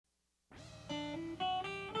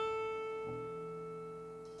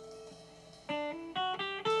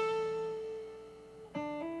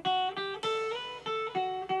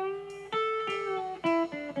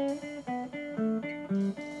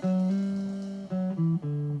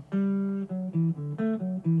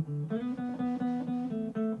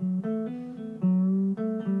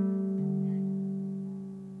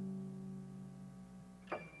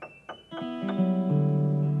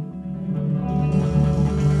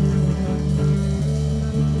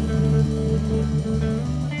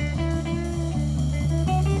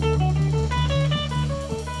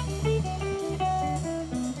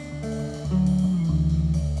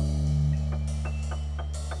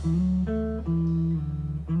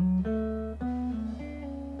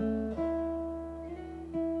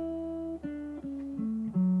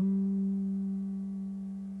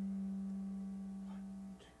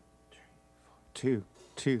2,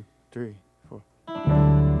 2, 3, 4.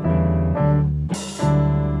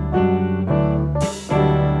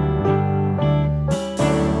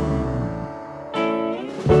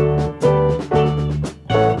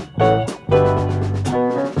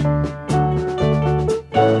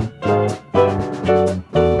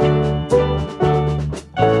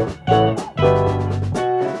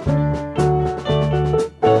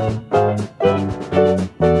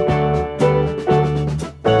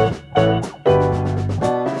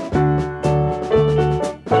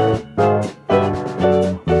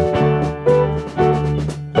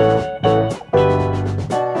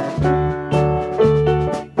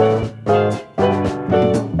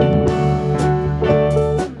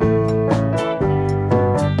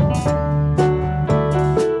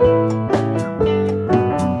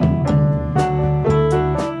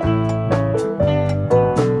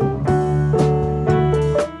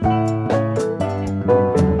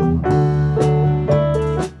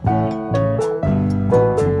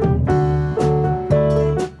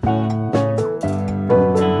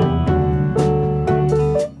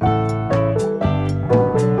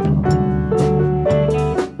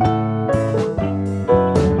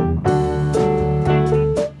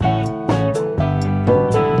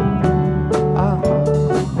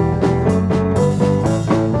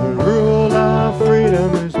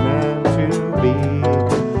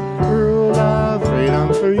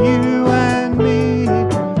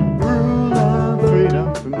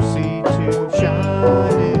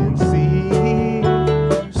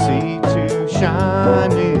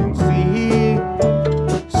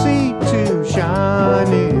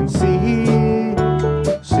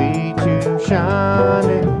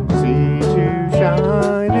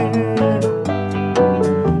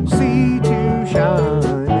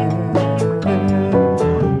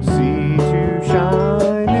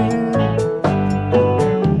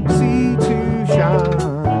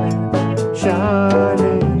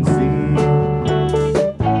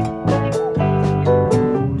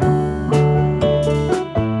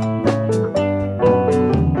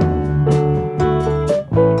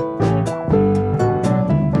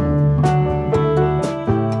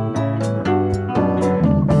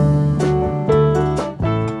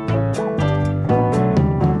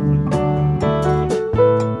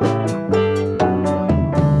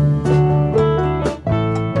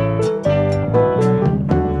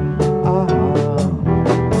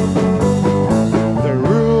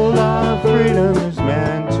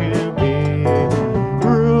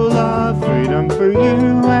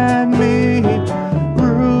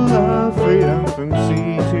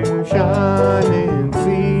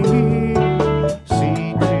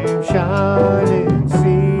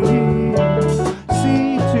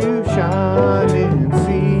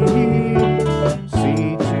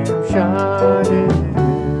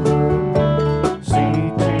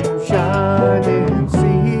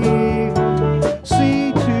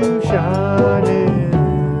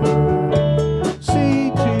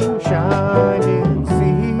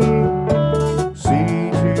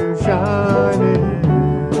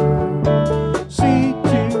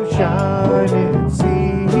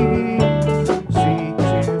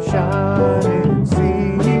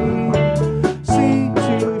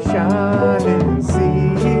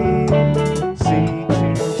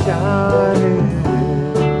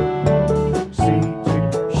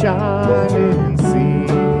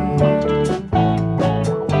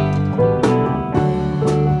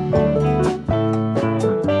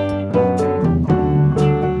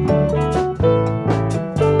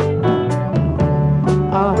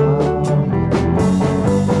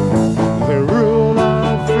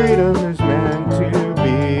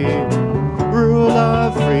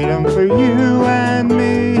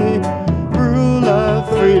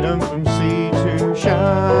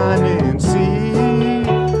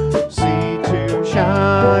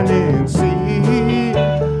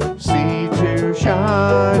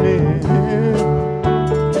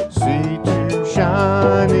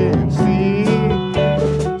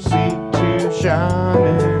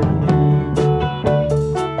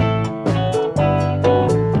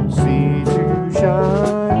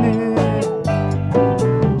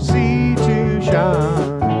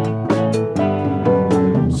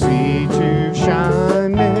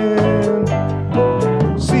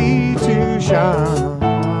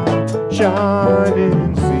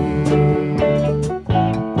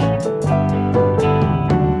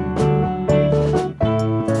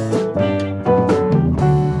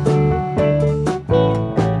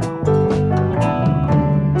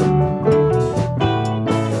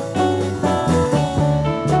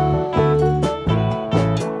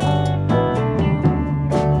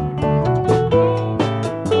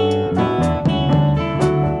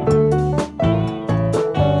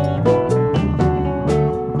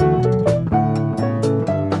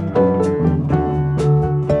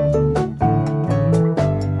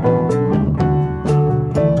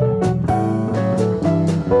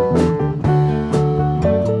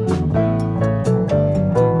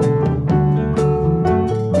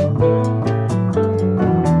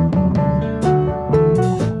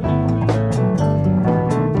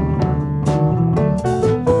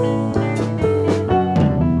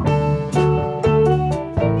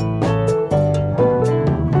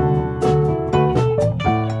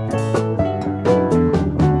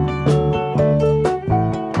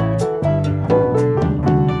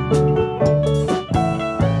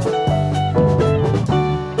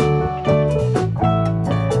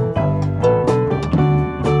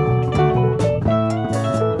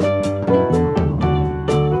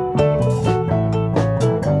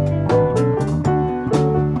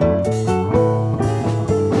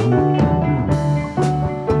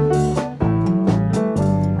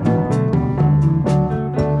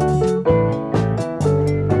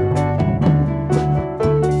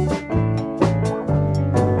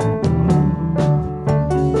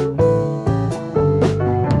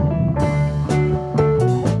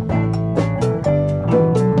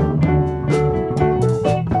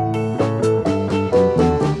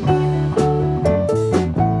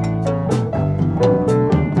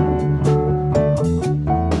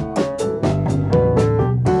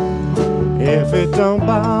 if it don't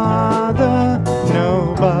bother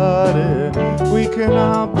nobody, we can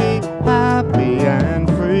all be happy and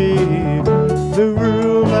free. The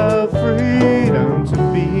rule of freedom to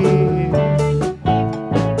be.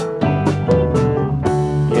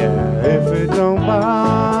 Yeah, if it don't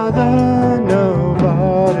bother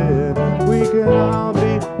nobody, we can all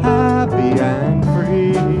be happy and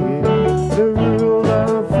free. The rule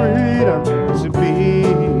of freedom to be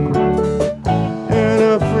in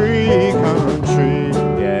a free country.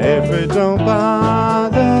 Yeah, if it don't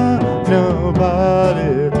bother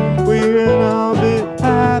nobody, we can all be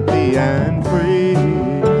happy and free.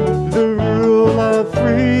 The rule of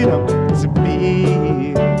freedom to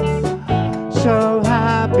be so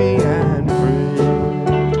happy and free.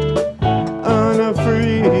 In a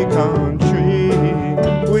free country,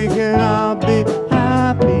 we can all be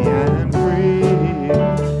happy and free.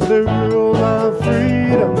 The rule of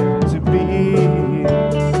freedom to be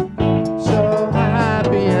so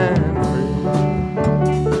happy and free.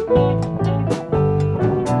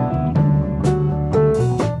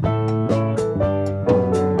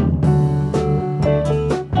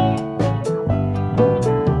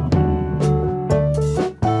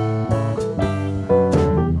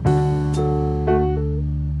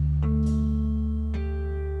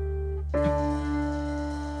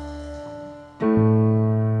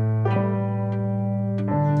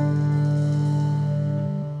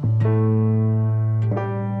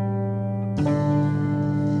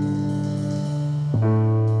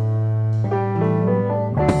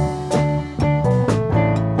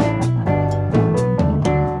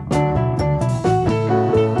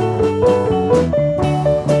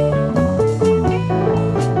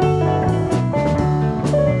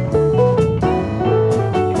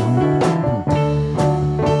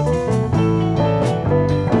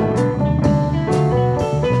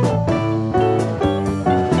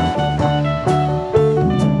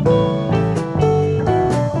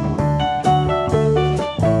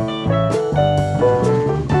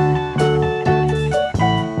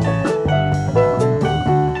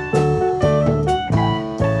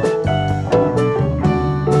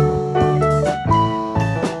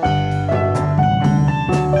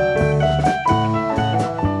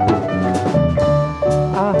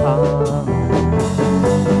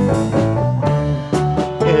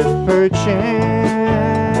 If perchance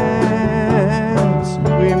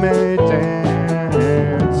we may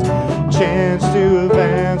dance, chance to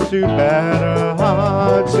advance to better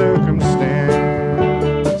hard circumstance.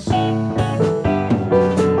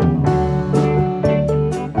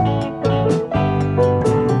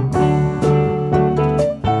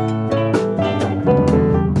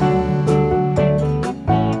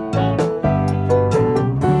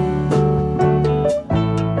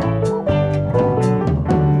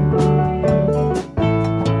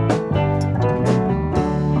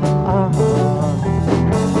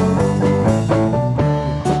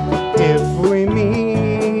 If we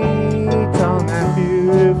meet on that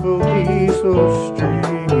beautiful, peaceful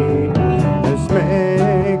street, let's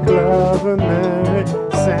make love and marry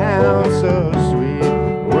sound so sweet,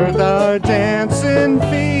 worth our dancing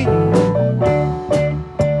feet.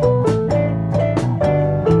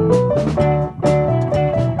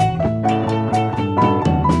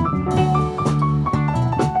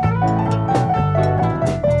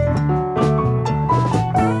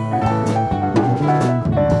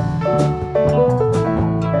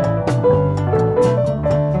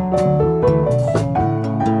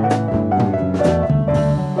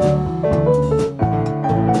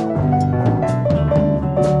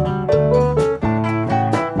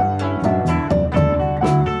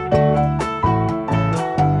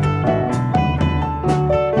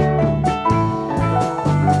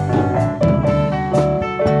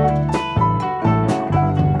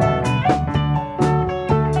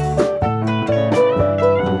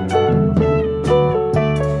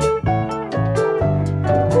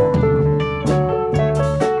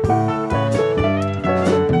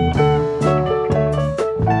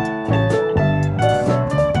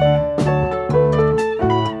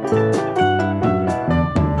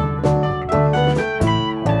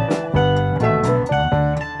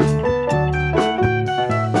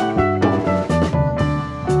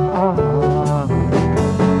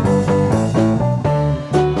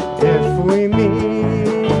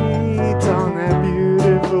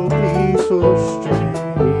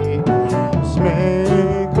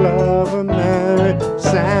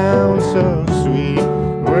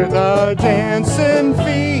 dancing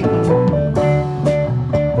feet.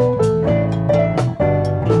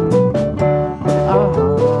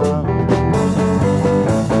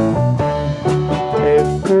 If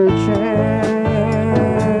perchance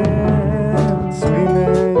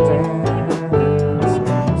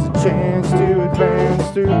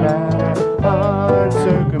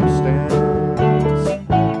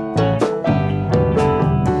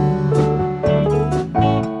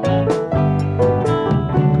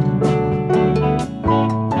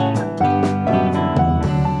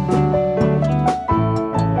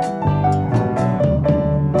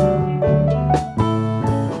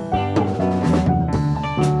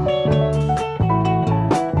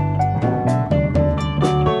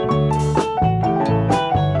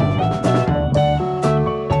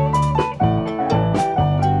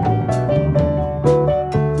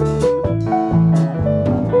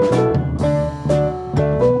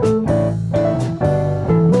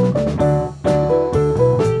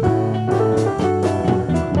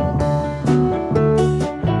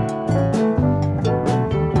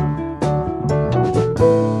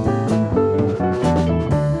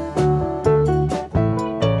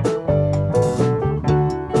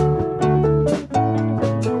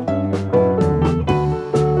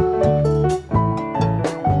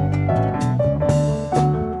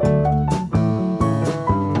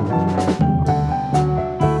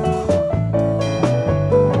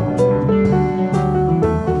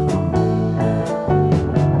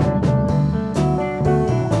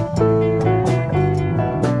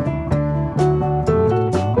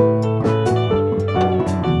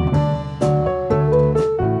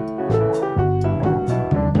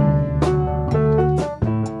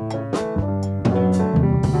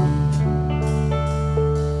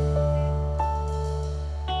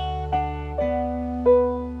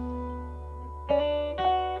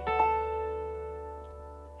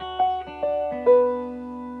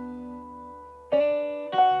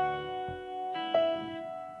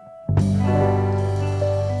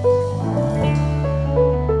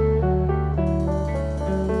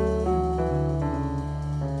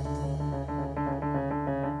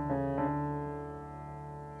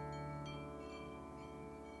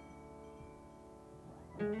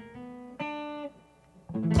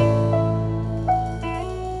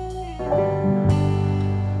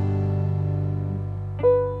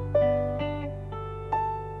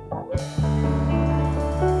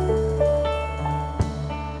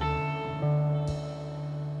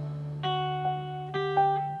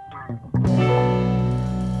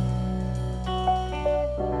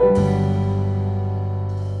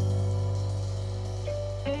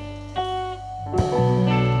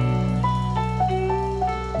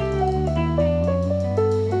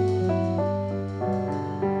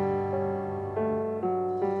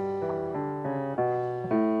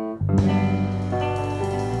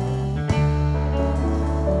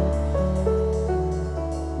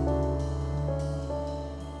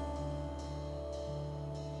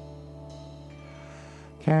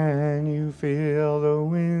the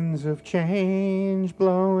winds of change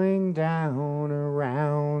blowing down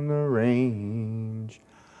around the range.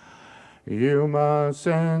 You must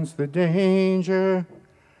sense the danger,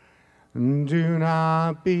 and do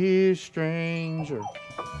not be a stranger.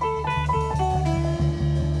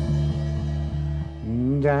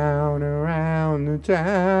 Down around the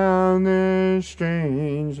town, there's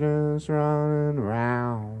strangeness running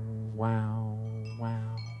round, wow, wow.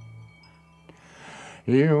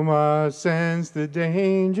 You must sense the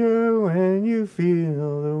danger when you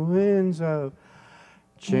feel the winds of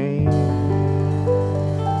change.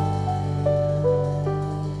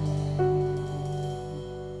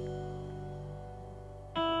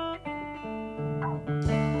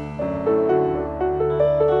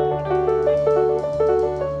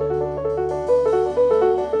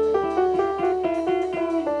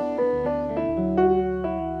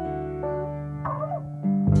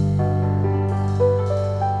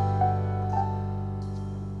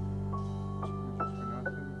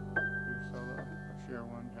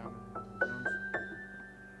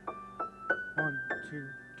 One, two,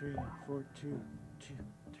 three, four, two, two,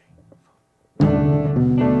 three,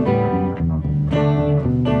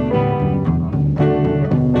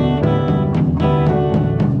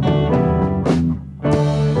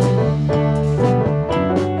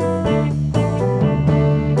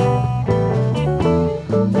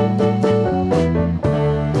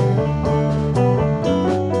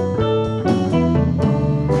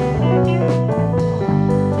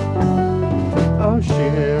 oh,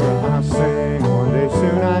 Shira, I sing. One day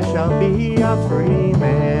soon I shall be a free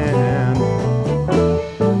man.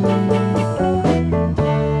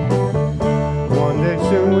 One day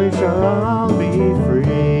soon we shall all be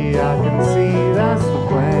free. I can see that's the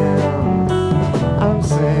plan. I'm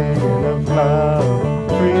singing of love,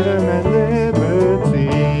 freedom, and liberty.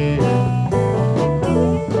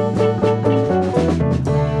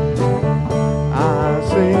 I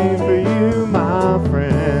sing for you, my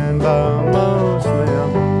friend, but mostly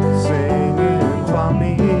I'm singing for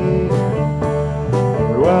me.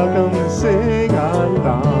 You're welcome to sing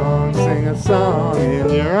along, sing a song in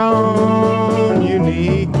your own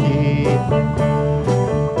unique key.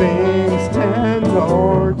 Things tend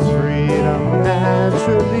towards freedom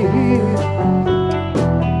naturally.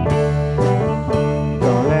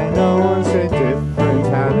 Don't let no one say different,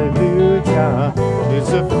 hallelujah.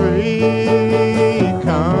 It's a free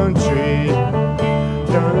country.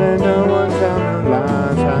 Don't let no one tell no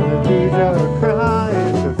lies, hallelujah. The cry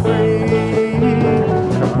is a free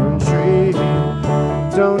country.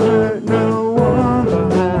 Don't hurt no one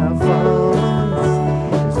but have fun.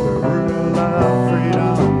 It's the rule of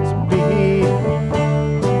freedom to be.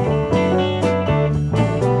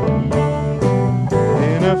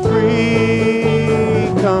 In a free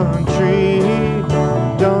country,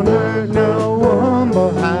 don't hurt no one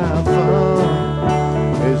but have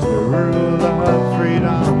fun. It's the rule of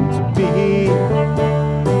freedom to be.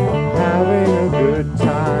 Having a good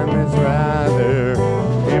time is rather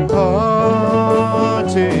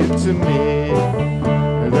important to me.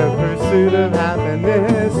 The pursuit of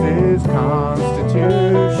happiness is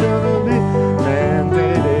constitutionally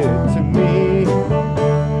mandated to me.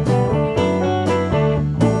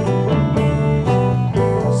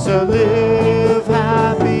 So live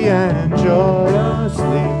happy and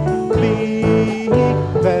joyously, be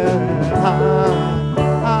very high,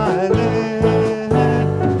 I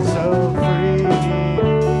live so free.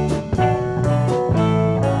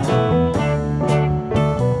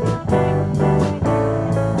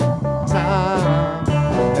 Time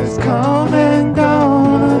has come and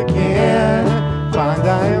gone again. Find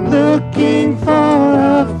I am looking for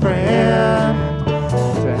a friend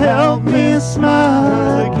to help me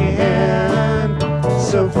smile again.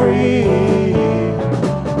 So free,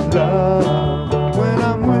 love. When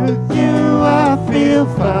I'm with you, I feel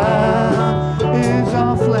fine. It's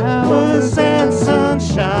all flowers and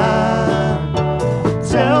sunshine.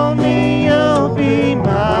 Tell me you'll be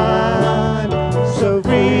mine. So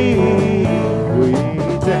free, we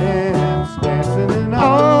dance, dancing, and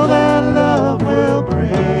all that love will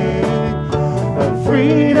bring. A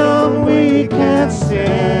freedom we can't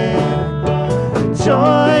stand.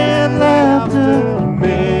 Joy and laughter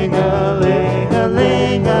mingling, a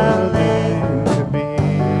ling to be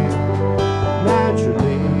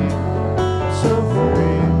naturally so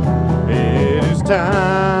free. It is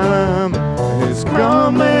time, it's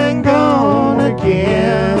come and gone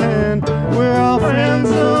again. We're all friends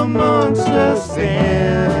amongst us,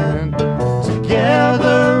 and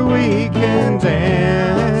together we can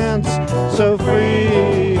dance so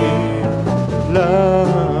free.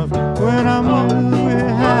 Love, when I'm with you, we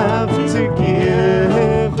have to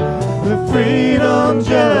give the freedom freedom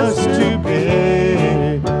just to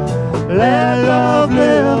be. Let love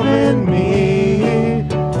live in me.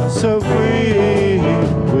 So free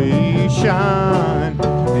we shine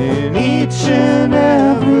in each and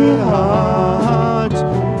every heart,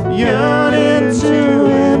 yearning to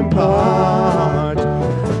impart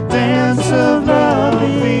dance of love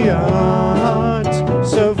beyond.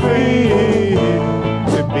 So free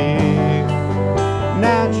to be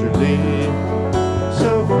naturally,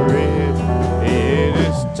 so free. It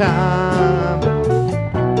is time.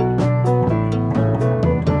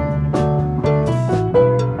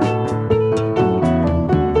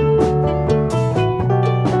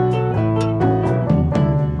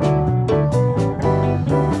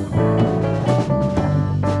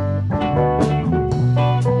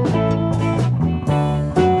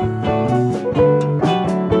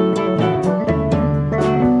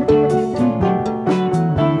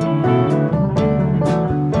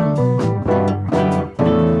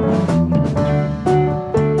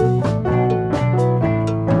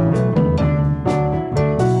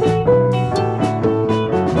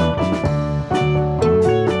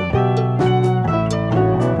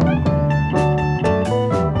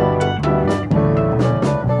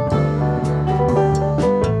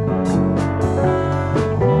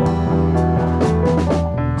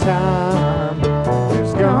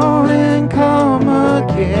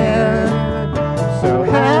 So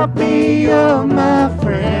happy you're my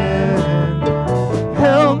friend.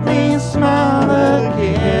 Help me smile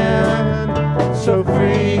again. So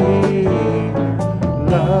free,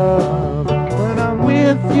 love. When I'm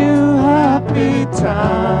with you, happy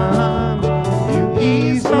times. You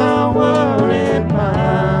ease my worried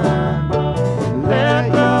mind. Let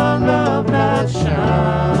your love light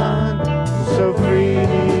shine. So free,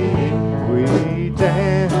 we dance.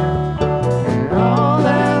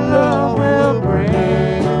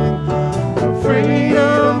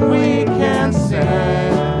 Freedom we can sing,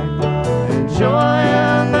 and joy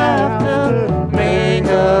and laughter,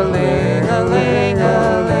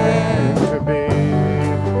 ming-a-ling-a-ling-a-ling, to be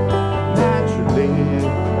naturally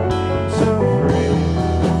so free.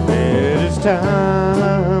 It is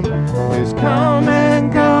time, it's come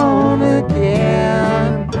and gone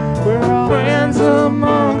again. We're all friends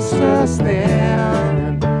amongst us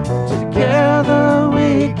then. Together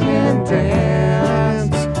we can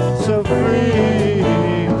dance. So free,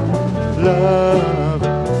 love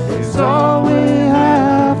is all we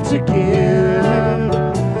have to give.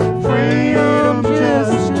 Freedom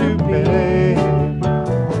just to be.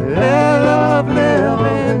 Let love live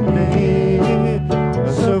in me.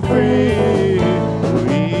 So free,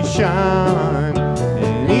 we shine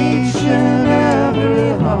in each and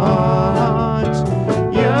every heart,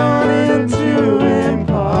 yearning to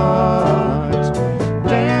impart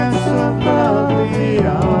dance of love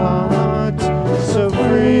beyond. So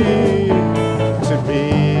free to be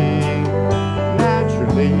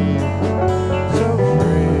naturally so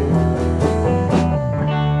free.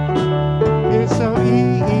 It's so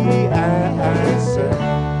easy, it's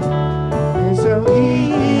so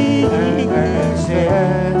easy,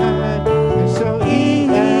 it's so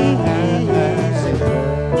easy.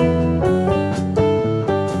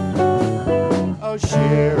 Oh,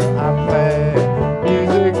 sure, I play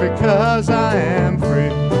music because I am free.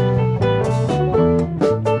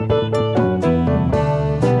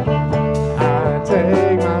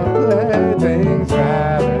 Take my playthings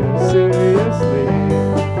rather seriously.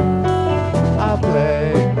 I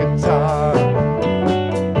play guitar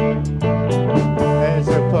as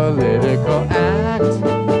a political act.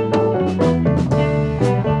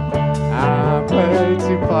 I play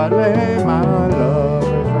to parlay my love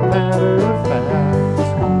as a matter of fact.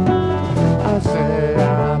 I say I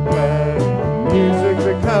play music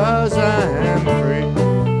because I am free.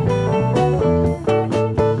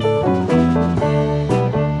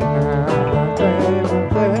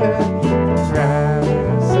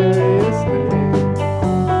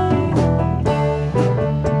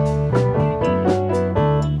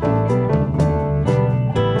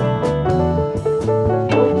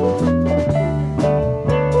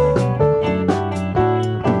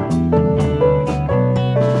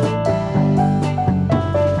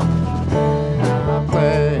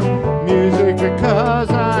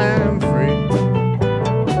 Because I am free.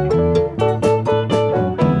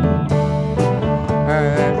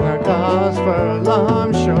 And no cause for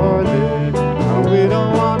alarm, surely. No, we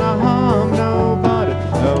don't wanna harm nobody.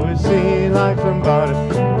 Though it seems like somebody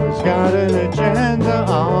who's got an agenda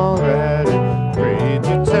already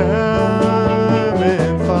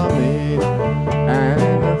predetermined for me. And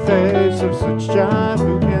in the face of such jive,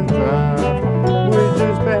 who can thrive? We're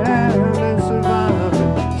just barely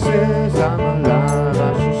surviving since I'm alive.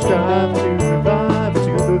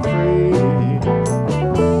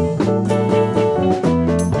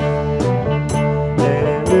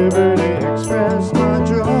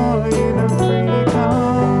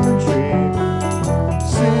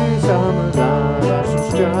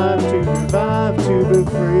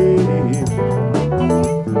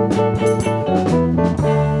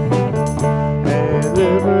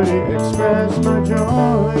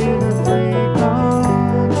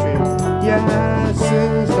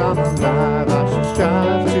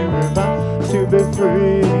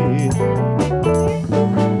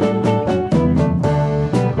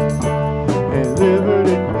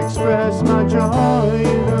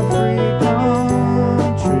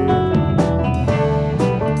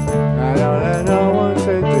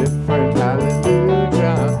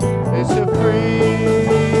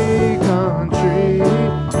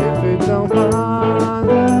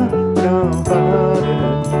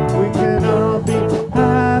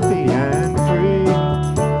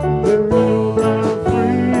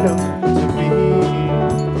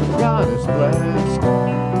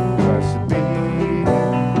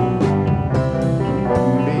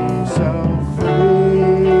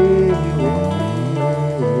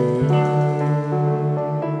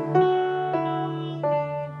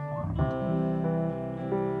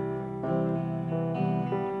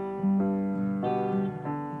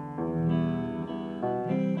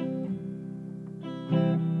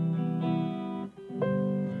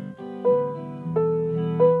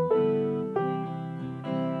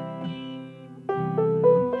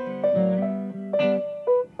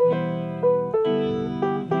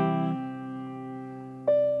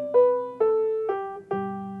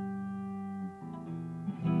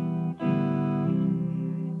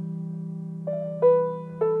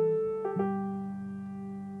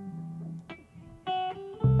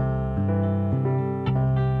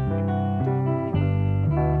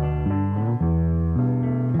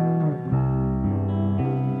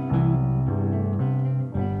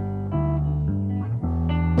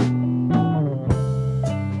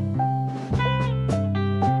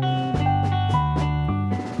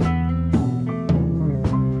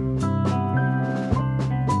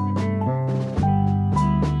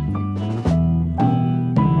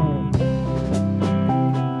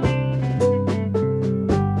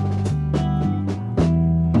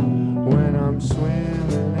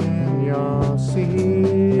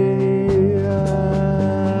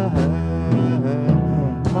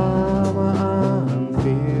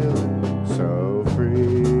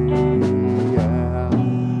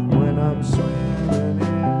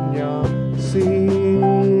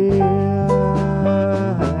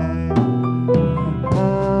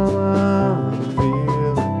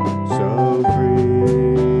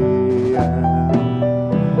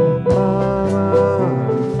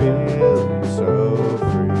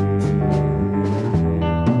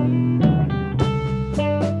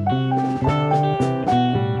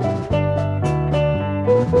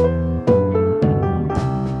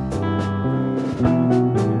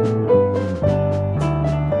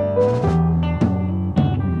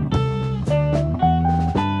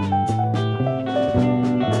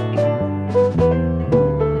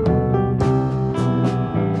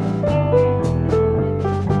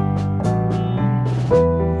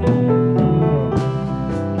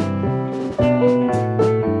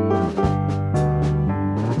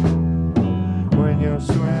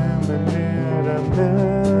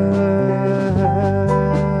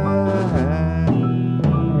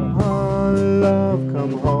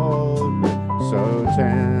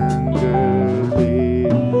 tenderly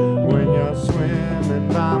when you're swimming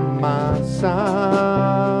by my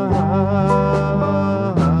side.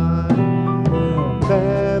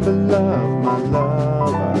 Baby, love, my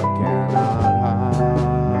love, I cannot hide.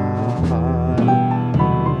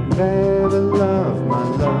 Baby, love, my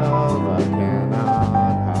love, I cannot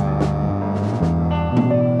hide.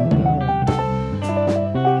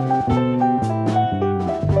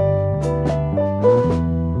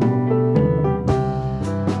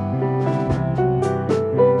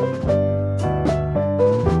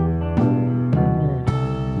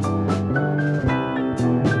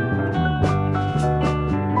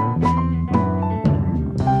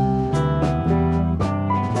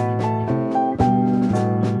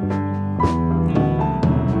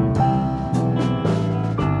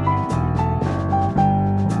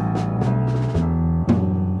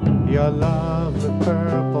 Your love, the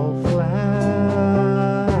purple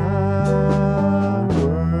flower,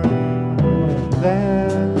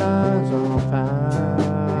 there lies all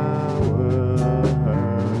power.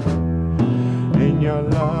 In your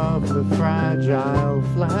love, the fragile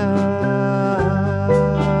flower,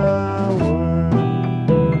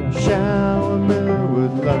 shower me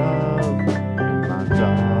with love in my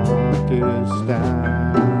darkest hour.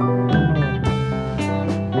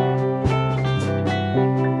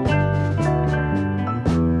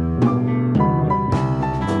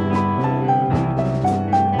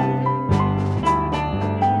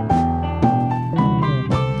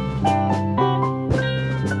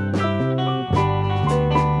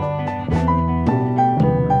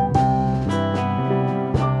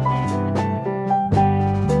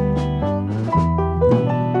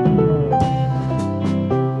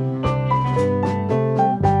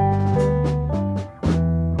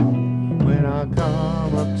 When I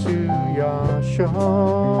come up to your shore,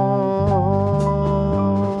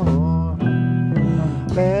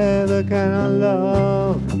 baby, can I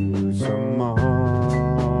love you some more?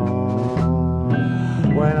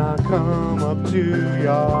 When I come up to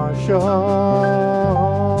your shore,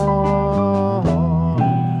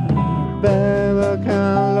 baby, can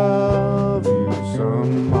I love you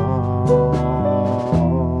some more?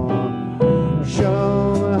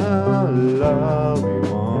 Show me how to love you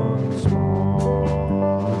once more.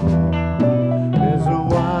 There's a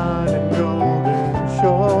wide and golden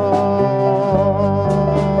shore.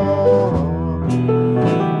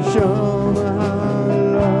 Show me how to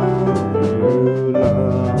love you,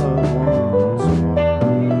 love once more.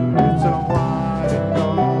 It's a wide and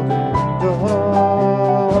golden door.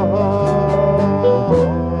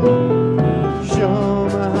 Show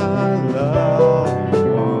me how to love you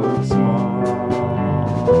once more.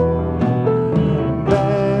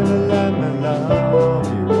 Baby, let me love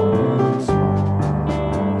you once more.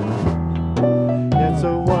 It's a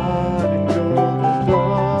wide and golden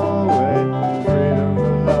doorway. Freedom to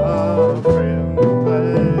love, freedom to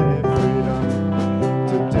play, freedom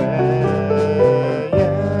today.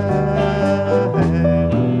 Yeah.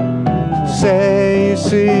 Say you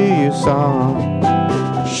see you saw.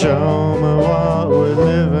 Show me what we're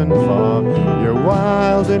living for. You're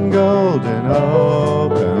wild and golden. Oh.